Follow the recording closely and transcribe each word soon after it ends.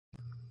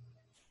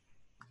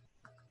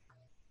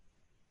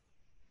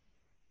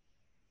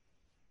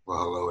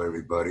Well, hello,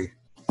 everybody.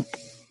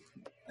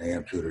 I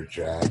am Tutor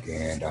Jack,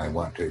 and I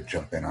want to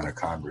jump in on a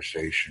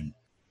conversation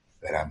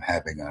that I'm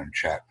having on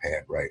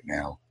ChatPad right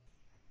now.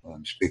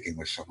 I'm speaking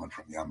with someone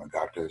from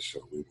Yamagata, so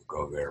we will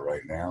go there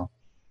right now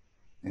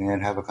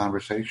and have a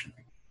conversation.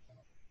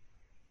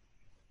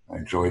 I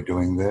enjoy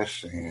doing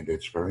this, and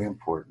it's very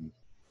important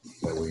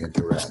that we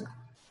interact.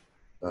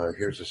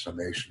 Here's a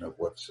summation of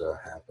what's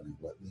happening.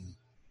 Let me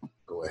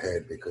go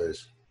ahead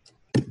because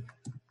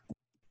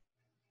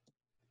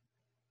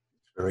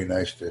it's very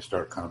nice to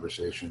start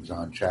conversations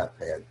on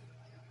ChatPad.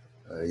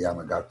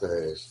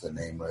 Yamagata is the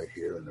name right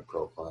here in the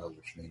profile,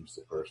 which means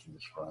the person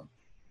is from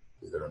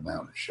either a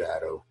mountain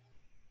shadow.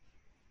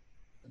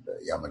 And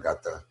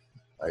Yamagata,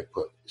 I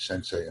put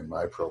sensei in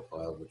my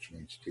profile, which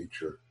means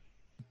teacher.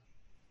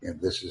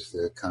 And this is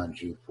the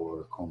kanji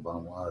for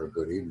konbanwa, or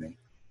good evening.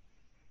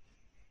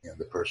 And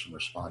the person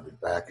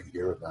responded back in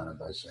hiragana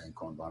by saying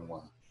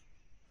konbanwa.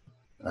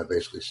 And I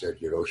basically said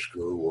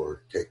yoroshiku,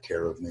 or take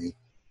care of me.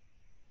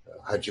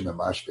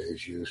 Hajimemashite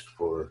is used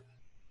for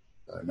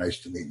nice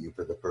to meet you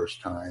for the first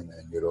time,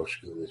 and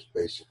yoroshiku is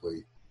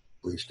basically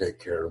please take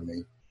care of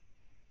me.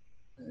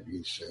 And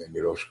he's saying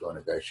yoroshiku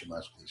onegai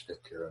shimasu, please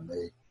take care of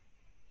me.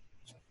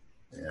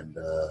 And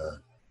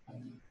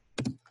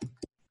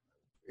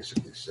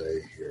basically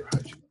say here,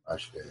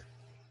 hajimemashite.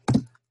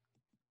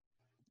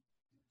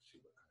 See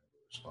what kind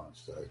of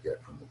response that I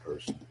get from the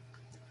person.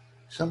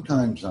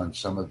 Sometimes on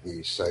some of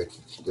these sites,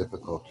 it's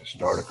difficult to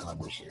start a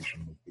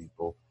conversation with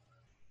people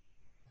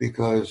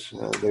because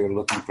they're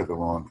looking for the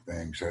wrong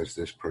things, as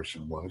this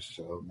person was.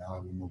 So now I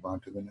will move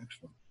on to the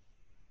next one.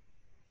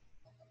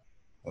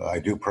 I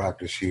do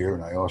practice here,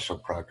 and I also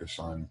practice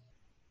on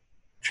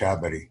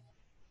Chabari.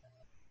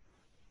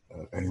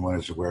 If anyone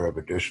is aware of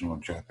additional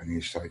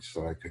Japanese sites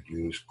that I could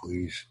use,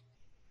 please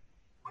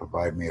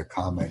provide me a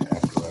comment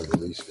after I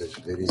release this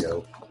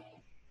video,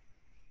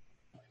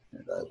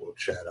 and I will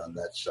chat on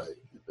that site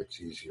if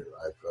it's easier.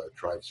 I've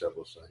tried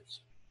several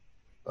sites.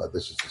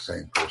 This is the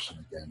same person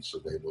again, so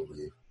they will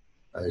leave.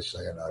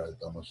 Sayonara,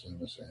 domo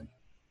sumimasen.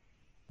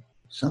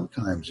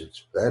 Sometimes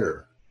it's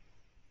better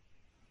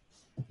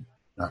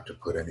not to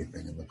put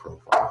anything in the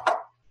profile.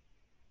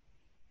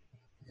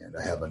 And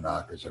I have a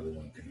knock, as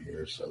everyone can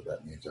hear, so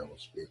that means I will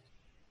speak.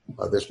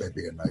 This may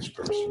be a nice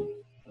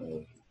person.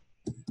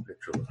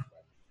 Picture looks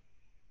better.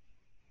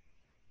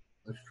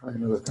 Let's try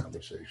another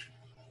conversation.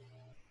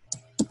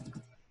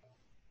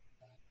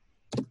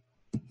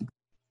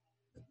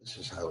 This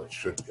is how it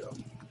should go.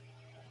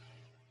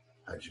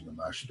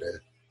 Hajimemashite,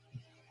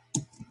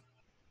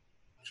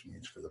 which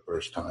means for the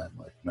first time,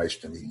 like nice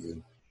to meet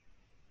you,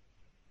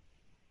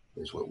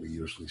 is what we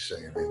usually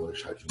say in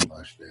English,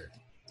 Hajimemashite.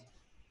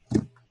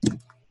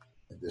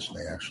 And this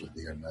may actually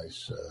be a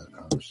nice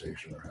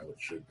conversation, or how it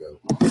should go.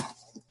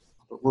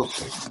 But we'll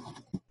see.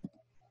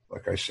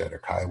 Like I said, a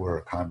kaiwa, or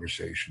a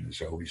conversation,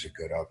 is always a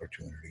good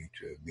opportunity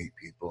to meet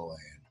people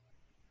and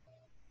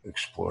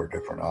explore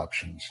different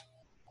options.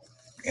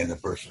 And the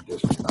person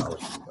just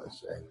acknowledged me by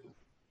saying,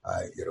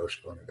 "Hi,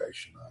 yoroshiku onegai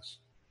shimasu."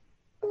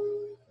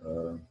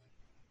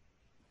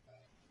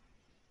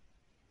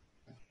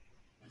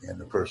 And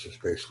the person's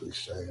basically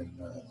saying,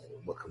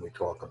 what can we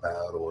talk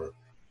about, or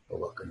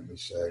what can we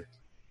say?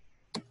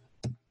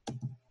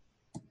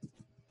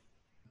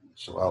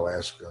 So I'll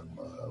ask them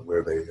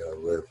where they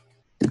live.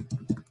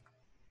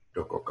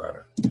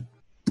 Dokokara.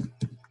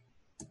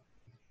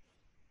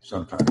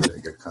 Sometimes I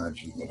get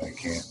kanji that I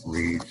can't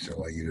read,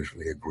 so I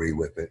usually agree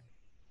with it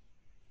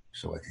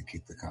so I can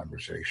keep the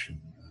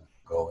conversation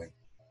going.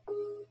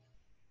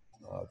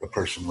 The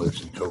person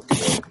lives in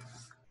Tokyo,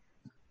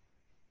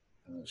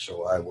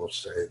 so I will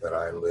say that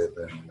I live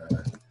in...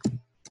 the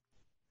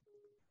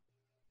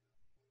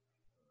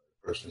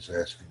person's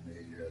asking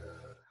me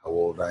how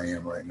old I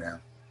am right now.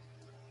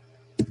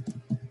 I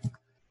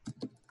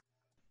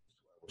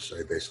will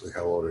say basically,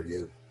 how old are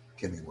you?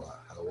 Kimiwa,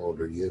 how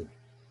old are you?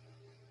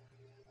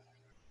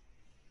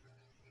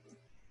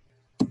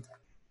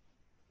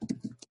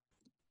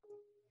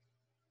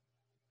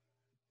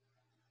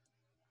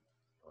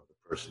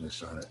 The person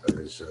is in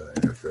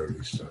their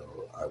 30s, so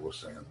I will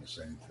say I'm the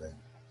same thing.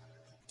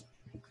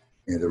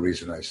 And the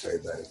reason I say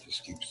that, it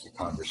just keeps the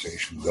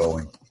conversation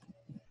going.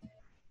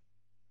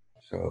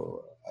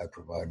 So I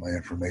provide my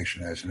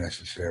information as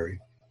necessary.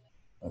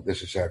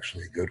 This is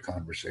actually a good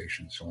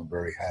conversation, so I'm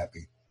very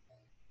happy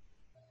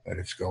that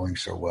it's going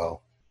so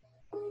well.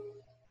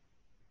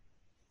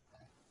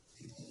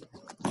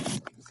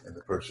 And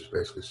the person's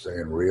basically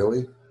saying,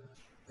 really?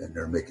 And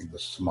they're making the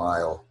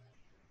smile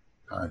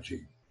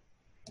kanji.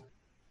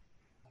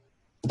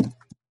 I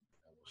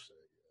will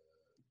say,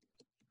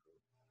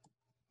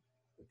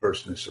 the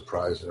person is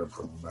surprised that I'm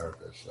from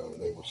America, so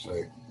they will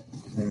say,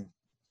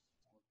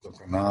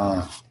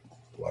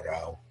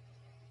 warao.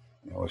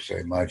 And I will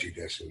say, maji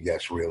desu,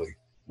 yes, really.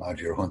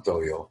 Maji or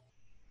honto yo.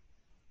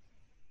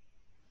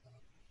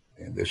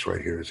 And this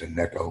right here is a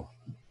neko.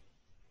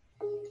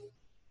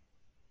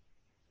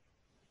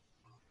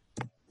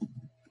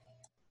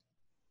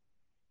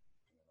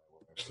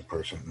 That's the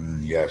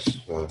person, yes.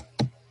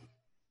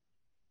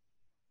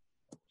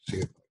 See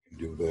if I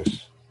do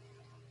this.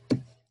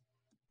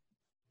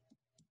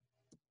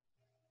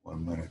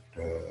 1 minute.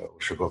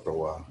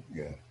 Oshigotawa,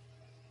 yeah.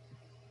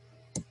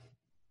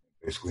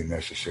 Basically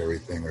necessary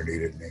thing or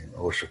needed name.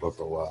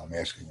 Oshigotawa. I'm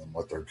asking them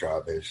what their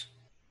job is.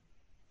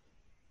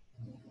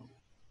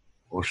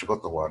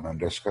 Oshigotawa nan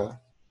desu ka?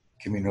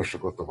 Kimi no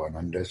shigotawa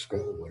nan desu ka?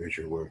 What is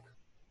your work?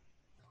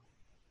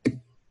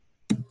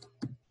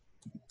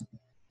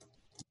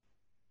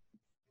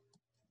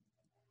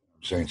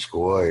 Saint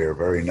Skoy are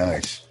very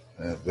nice.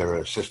 They're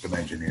a system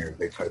engineer.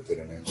 They typed it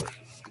in English.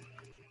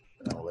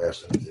 And I'll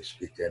ask them if they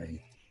speak any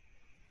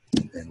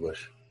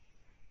English.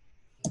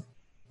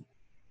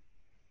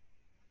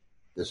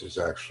 This is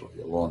actually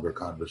a longer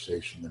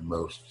conversation than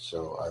most,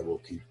 so I will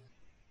keep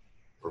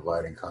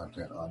providing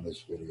content on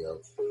this video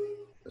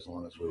as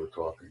long as we were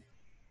talking.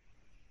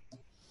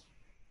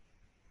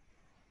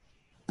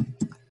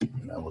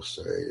 And I will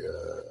say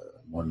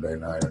Monday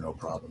night, no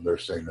problem. They're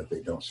saying that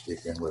they don't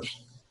speak English.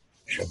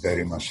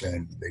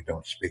 Shaberimasen, they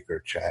don't speak or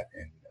chat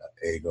in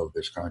Eigo.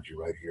 This kanji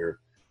right here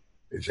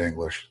is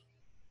English.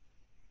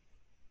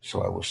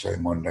 So I will say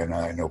Monday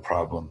night, no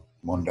problem.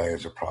 Monday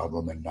is a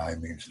problem, and nai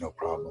means no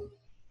problem.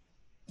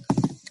 And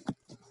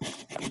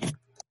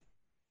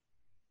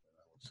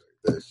I will say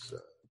this.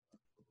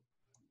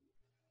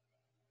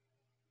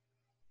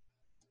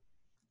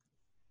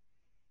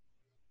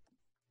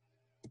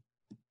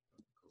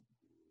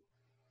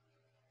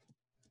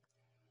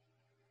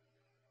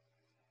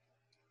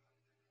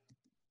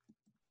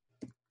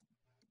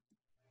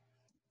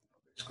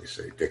 Basically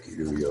say Deki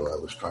Duyo. I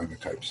was trying to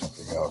type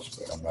something else,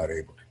 but I'm not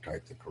able to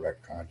type the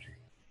correct kanji.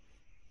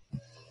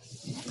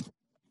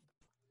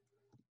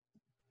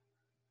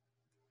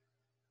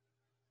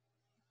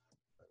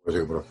 I was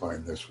able to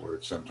find this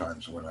word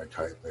sometimes when I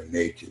type in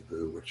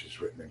Nativu, which is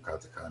written in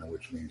katakana,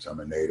 which means I'm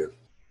a native.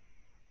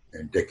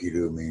 And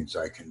Dekiru means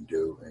I can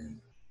do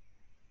in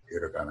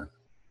hiragana.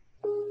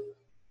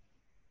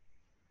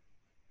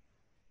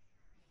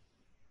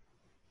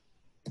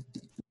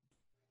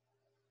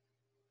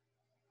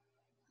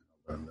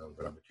 I don't know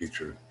that I'm a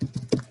teacher.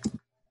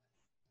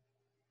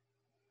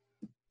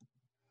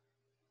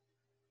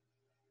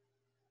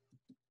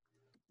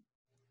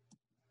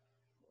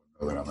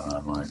 I know that I'm an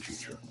online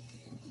teacher.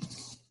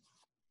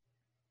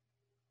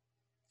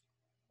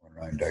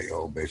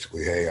 Online.io,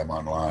 basically, hey, I'm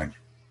online.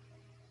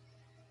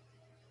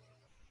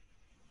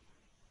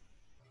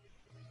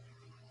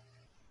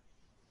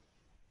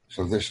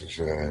 So this is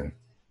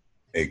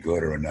a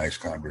good or a nice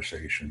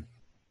conversation.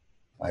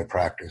 I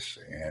practice,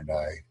 and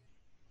I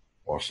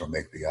also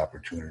make the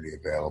opportunity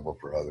available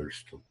for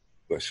others to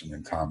listen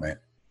and comment,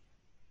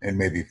 and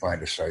maybe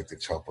find a site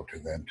that's helpful to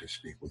them to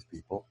speak with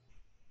people.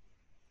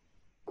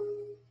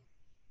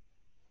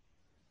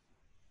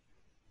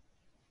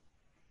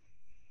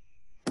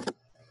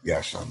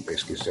 Yes, I'm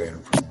basically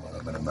saying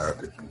I'm an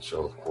American, and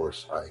so of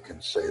course I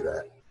can say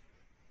that.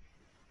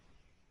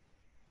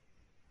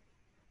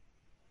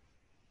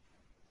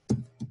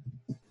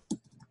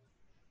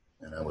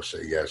 And I will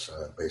say yes,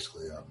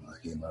 basically I'm a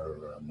hima,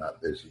 or I'm not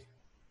busy.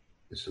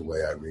 It's the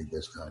way I read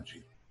this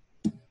kanji.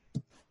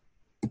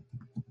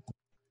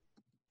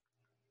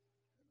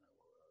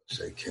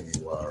 Say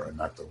Kimiwa or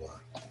Anatawa,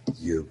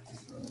 you.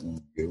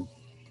 You.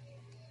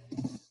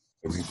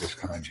 I read this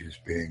kanji as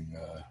being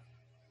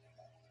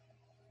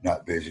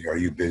not busy. Are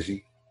you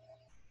busy?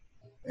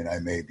 And I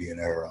may be in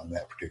error on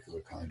that particular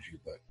kanji,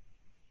 but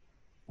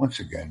once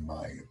again,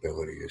 my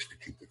ability is to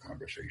keep the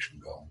conversation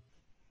going.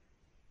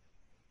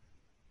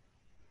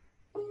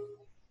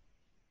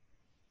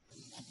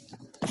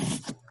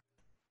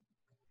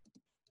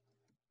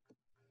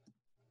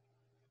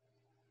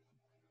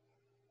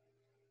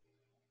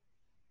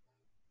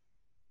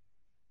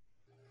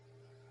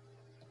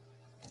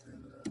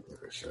 And like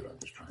I said, I'm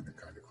just trying to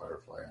kind of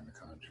clarify on the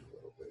kanji a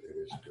little bit. It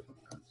is a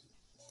different kanji.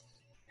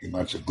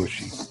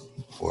 Himatsubushi,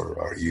 or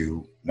are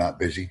you not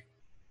busy?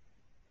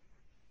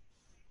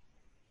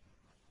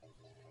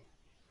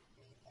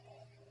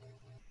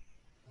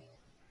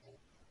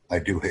 I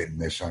do hit and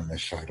miss on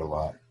this site a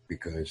lot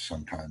because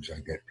sometimes I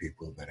get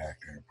people that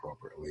act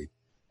inappropriately,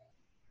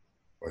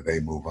 or they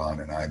move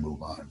on and I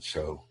move on.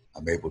 So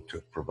I'm able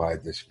to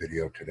provide this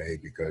video today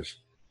because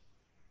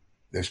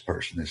this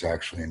person is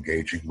actually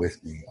engaging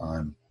with me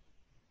on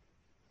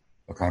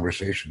a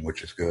conversation,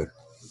 which is good.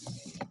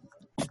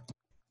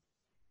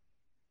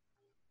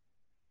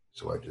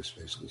 So I just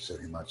basically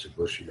said,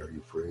 Himatsubushi, are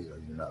you free? Are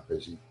you not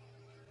busy?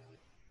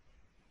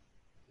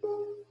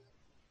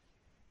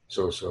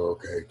 So,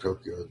 okay,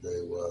 Tokyo,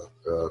 they were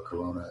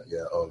corona,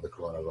 yeah, oh, the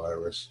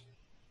coronavirus.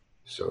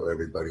 So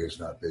everybody is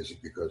not busy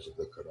because of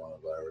the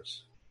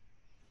coronavirus.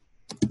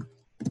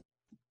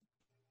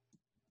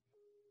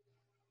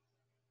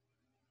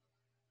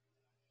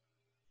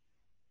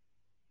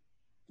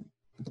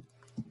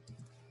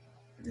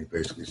 And he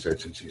basically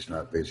said, since he's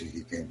not busy,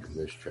 he came to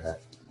this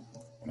chat.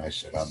 And I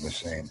said, I'm the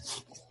same.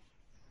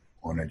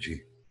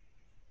 Onaji.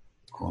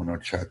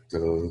 Kono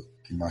chatto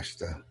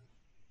kimashita.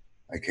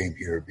 I came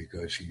here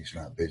because he's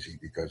not busy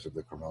because of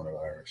the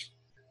coronavirus.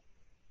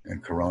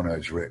 And corona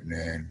is written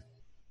in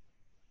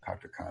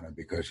katakana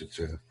because it's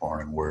a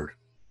foreign word.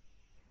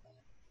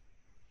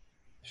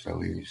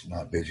 So he's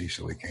not busy,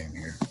 so he came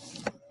here.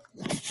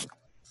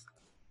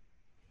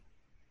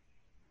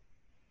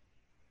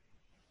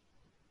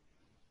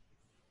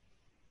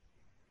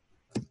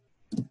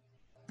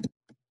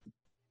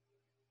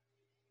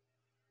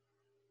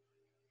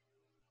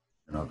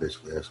 And I'll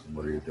basically ask him,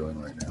 what are you doing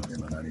right now?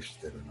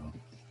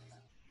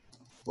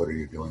 What are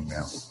you doing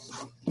now?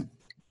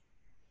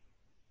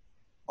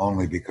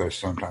 Only because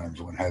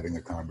sometimes when having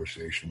a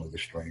conversation with a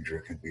stranger,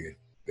 it can be a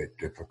bit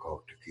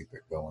difficult to keep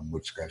it going.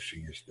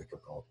 Mutskashi is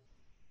difficult.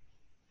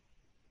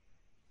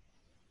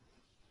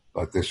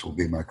 But this will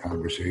be my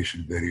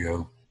conversation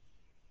video.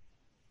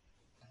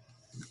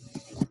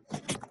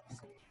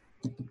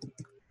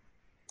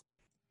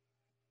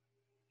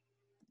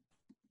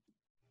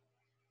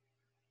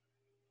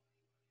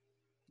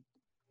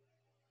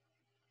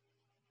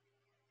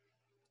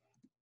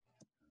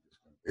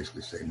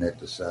 Basically say net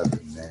to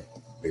surfing, net,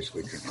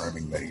 basically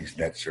confirming that he's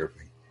net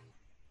surfing.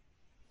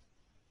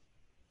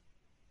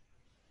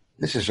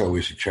 This is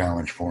always a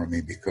challenge for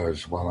me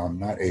because while I'm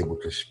not able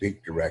to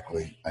speak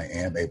directly, I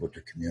am able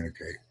to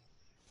communicate.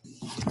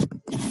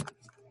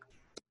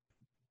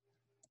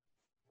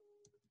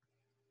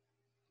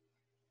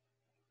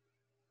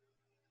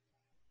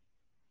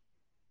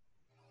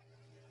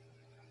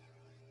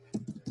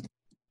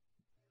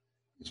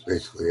 He's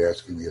basically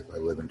asking me if I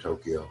live in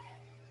Tokyo,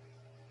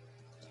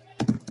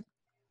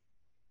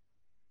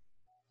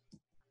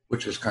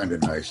 which is kind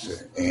of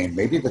nice. And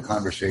maybe the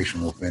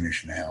conversation will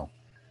finish now,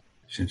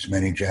 since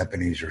many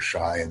Japanese are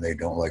shy and they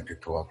don't like to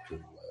talk to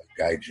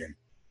gaijin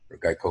or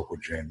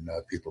gaikokujin,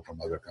 people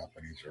from other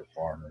companies or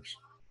foreigners.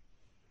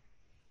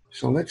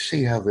 So let's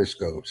see how this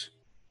goes.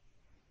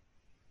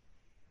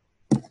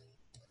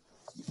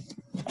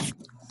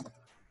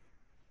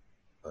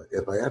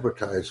 If I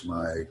advertise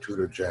my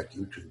Tutor Jack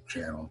YouTube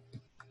channel,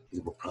 he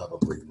will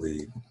probably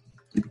leave.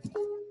 If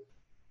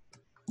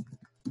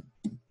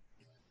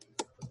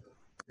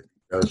he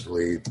does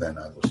leave, then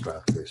I will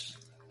stop this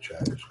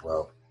chat as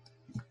well.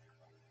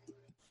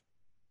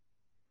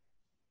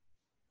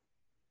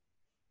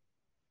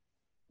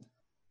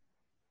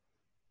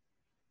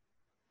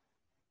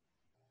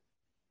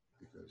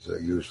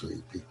 Because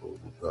usually people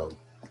will go.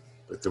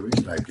 But the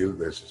reason I do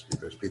this is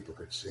because people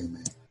could see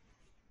me.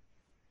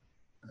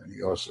 And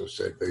he also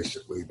said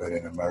basically that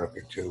in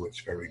America too,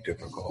 it's very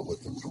difficult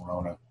with the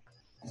corona.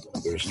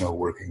 There's no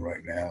working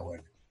right now.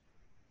 And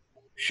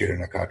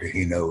Shiranakata,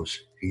 he knows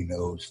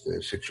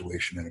the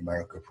situation in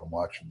America from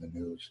watching the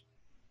news.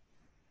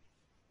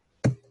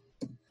 Let's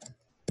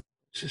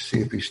just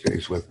see if he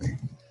stays with me.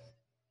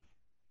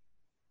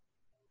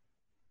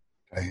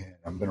 Taiyan,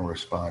 I'm going to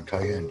respond.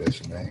 Taiyan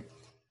doesn't, You can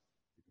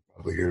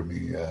probably hear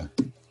me.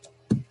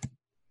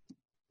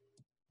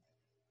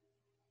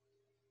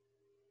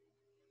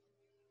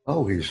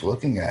 Oh, he's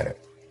looking at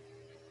it.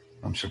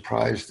 I'm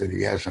surprised that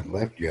he hasn't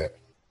left yet.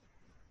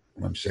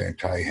 And I'm saying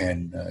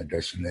Taihen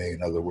Desine.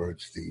 In other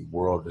words, the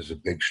world is a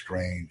big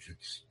strange.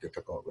 It's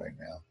difficult right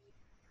now.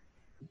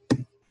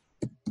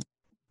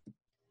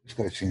 This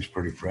guy seems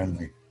pretty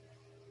friendly.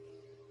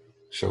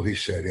 So he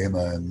said,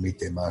 Ema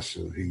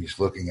Mitemasu. He's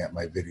looking at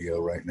my video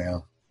right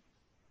now.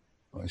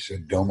 I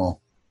said,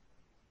 Domo.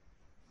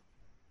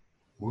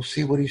 We'll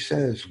see what he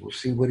says. We'll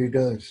see what he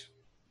does.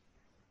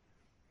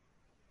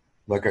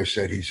 Like I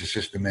said, he's a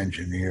system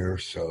engineer,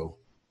 so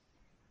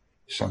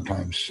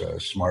sometimes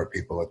smart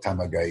people at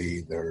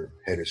Tamagai, their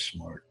head is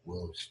smart,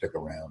 will stick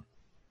around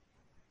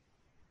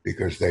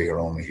because they are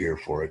only here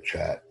for a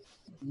chat.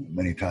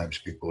 Many times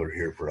people are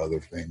here for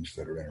other things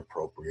that are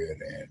inappropriate,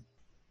 and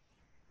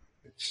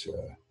it's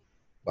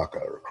baka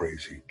or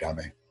crazy,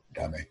 dame.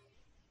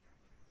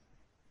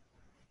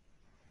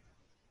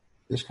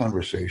 This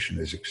conversation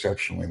is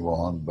exceptionally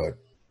long, but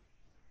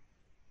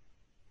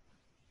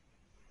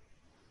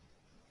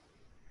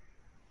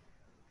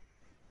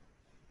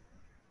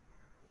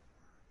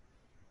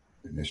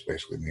and this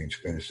basically means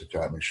finish the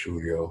chat with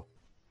Shuryo.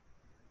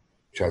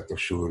 Chat to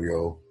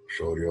Shuryo,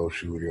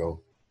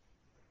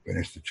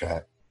 finish the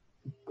chat.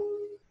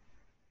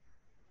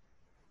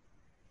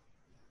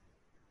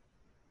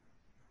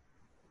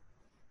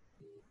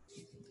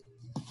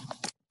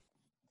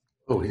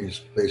 Oh, he's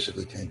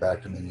basically came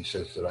back to me and he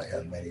says that I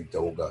have many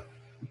doga.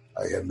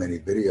 I have many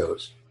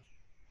videos.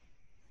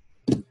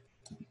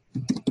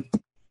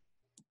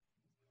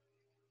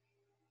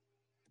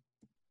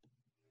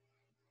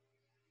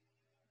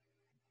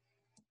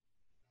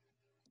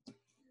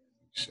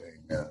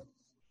 Saying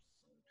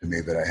to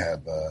me that I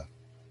have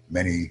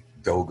many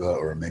doga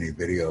or many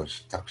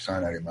videos.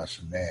 Takusan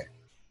arimasu ne.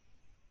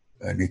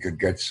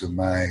 Nikagetsu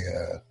mai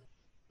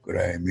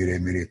kurai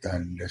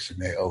miritan desu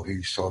ne. Oh,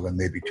 he saw them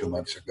maybe 2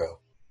 months ago.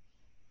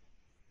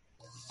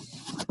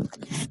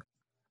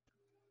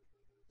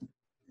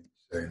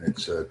 Saying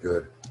it's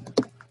good.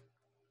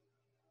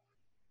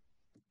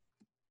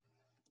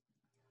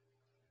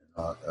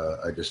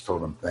 I just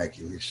told him thank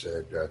you. He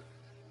said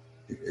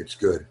it's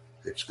good.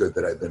 It's good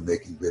that I've been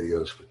making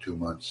videos for 2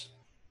 months.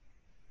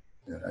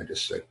 And I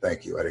just said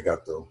thank you,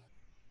 arigato.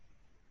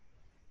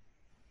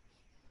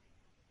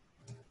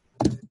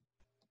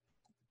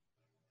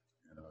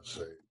 I'll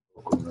say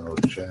Boku no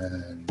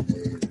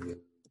Chaneru.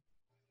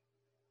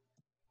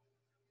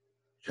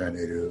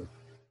 Chaneru.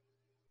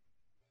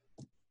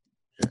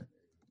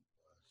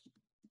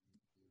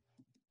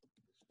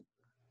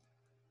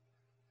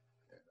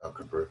 I'll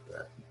convert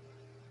that.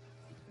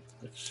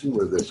 Let's see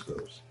where this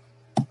goes.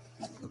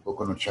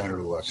 Boku no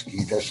Chaneru wa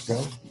suki desu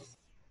ka?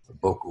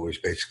 Boku is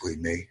basically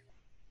me.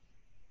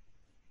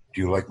 Do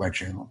you like my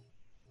channel?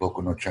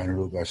 Boku no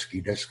Chaneru wa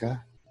suki desu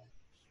ka?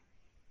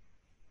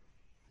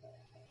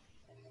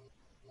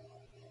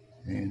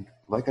 And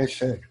like I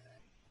said,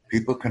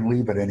 people can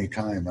leave at any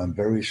time. I'm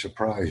very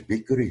surprised.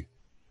 Bikkuri.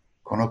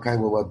 Kono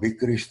kaiwa wa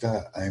bikkuri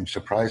shita. I am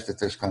surprised at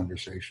this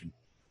conversation.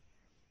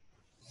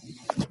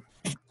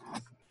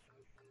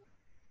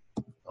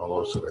 I'll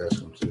also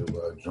ask him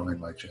to join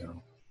my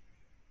channel.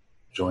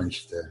 Join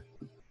shite.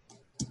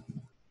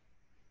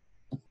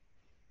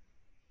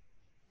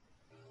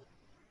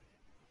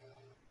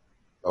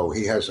 Oh,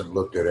 he hasn't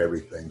looked at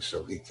everything,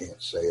 so he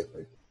can't say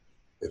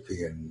if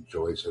he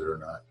enjoys it or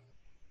not.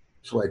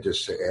 So I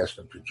just asked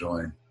him to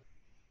join.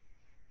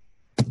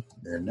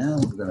 And now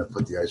I'm going to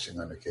put the icing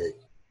on the cake.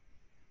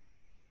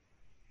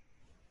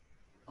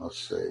 I'll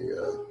say,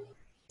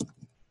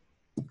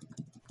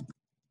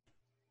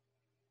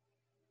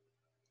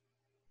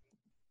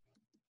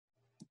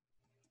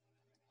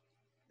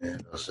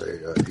 and I'll say,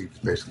 he's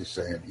basically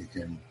saying he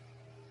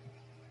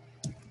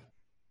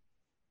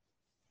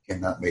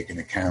cannot make an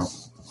account.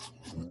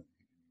 He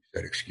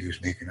said,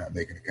 excuse me, he cannot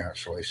make an account.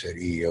 So I said,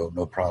 EO,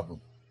 no problem.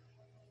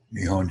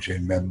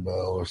 Nihonjin member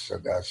or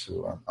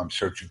Sagasu. I'm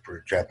searching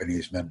for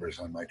Japanese members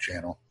on my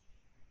channel.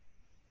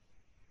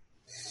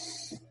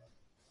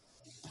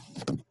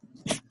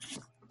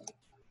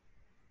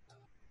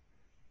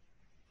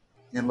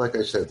 And like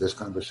I said, this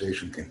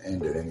conversation can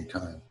end at any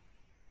time.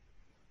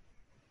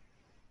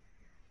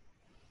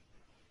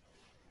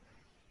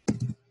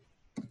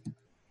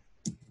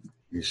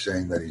 He's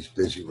saying that he's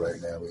busy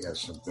right now. He has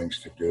some things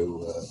to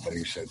do, but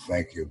he said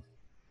thank you.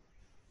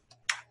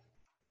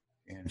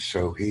 And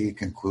so he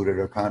concluded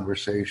our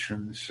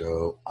conversation,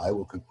 so I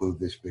will conclude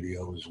this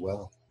video as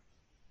well.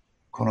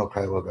 Kono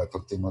kaiwa ga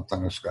totemo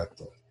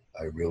tanoshikatta.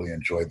 I really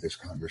enjoyed this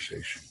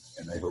conversation,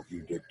 and I hope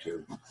you did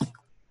too.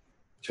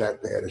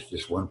 Chatpad is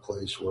just one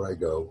place where I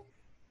go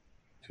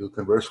to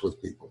converse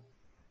with people.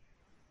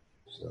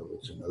 So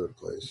it's another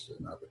place,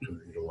 an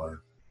opportunity to learn.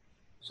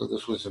 So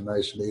this was a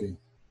nice meeting.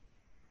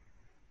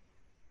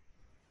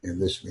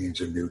 And this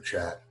means a new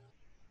chat.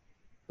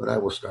 But I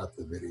will stop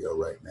the video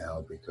right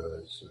now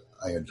because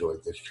I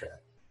enjoyed this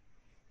chat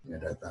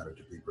and I found it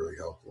to be very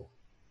helpful.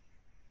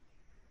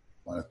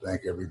 I want to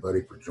thank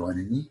everybody for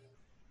joining me.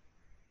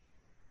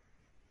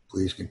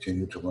 Please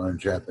continue to learn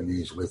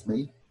Japanese with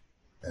me.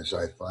 As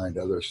I find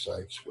other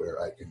sites where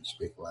I can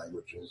speak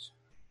languages,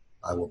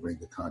 I will bring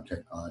the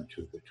content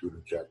onto the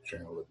Tutor Jack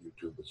channel of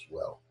YouTube as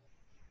well.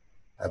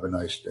 Have a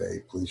nice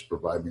day. Please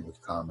provide me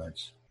with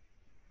comments.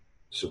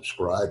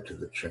 Subscribe to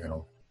the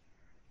channel,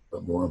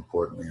 but more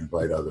importantly,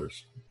 invite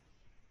others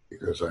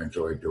because I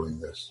enjoy doing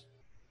this.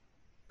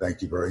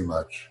 Thank you very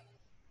much.